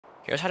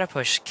Here's how to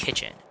push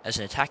kitchen as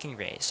an attacking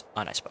Raze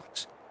on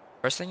Icebox.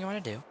 First thing you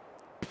want to do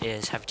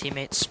is have a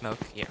teammate smoke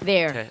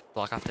here to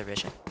block off their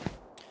vision.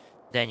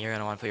 Then you're going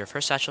to want to put your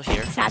first satchel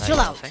here. Satchel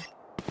out. Thing.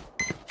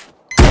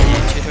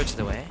 And 2/3 of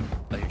the way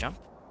of your jump.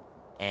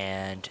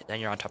 And then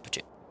you're on top of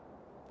tube.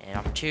 And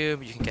on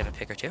tube, you can get a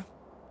pick or two.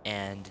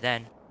 And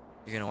then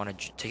you're going to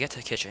want to get to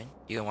the kitchen,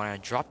 you're going to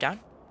want to drop down.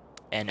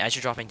 And as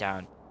you're dropping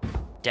down,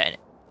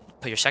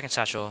 put your second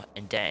satchel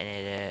and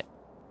detonate it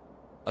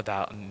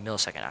about a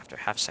millisecond after,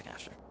 half a second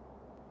after.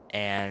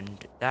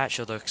 And that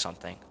should look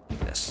something like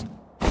this.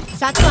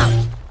 Satchel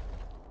out.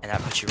 And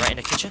that puts you right in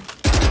the kitchen.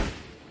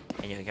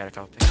 And you can get a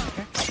couple picks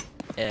here.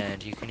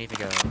 And you can even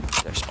go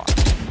to their spot.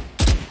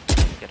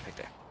 Get a pick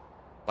there.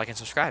 Like and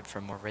subscribe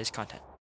for more Raze content.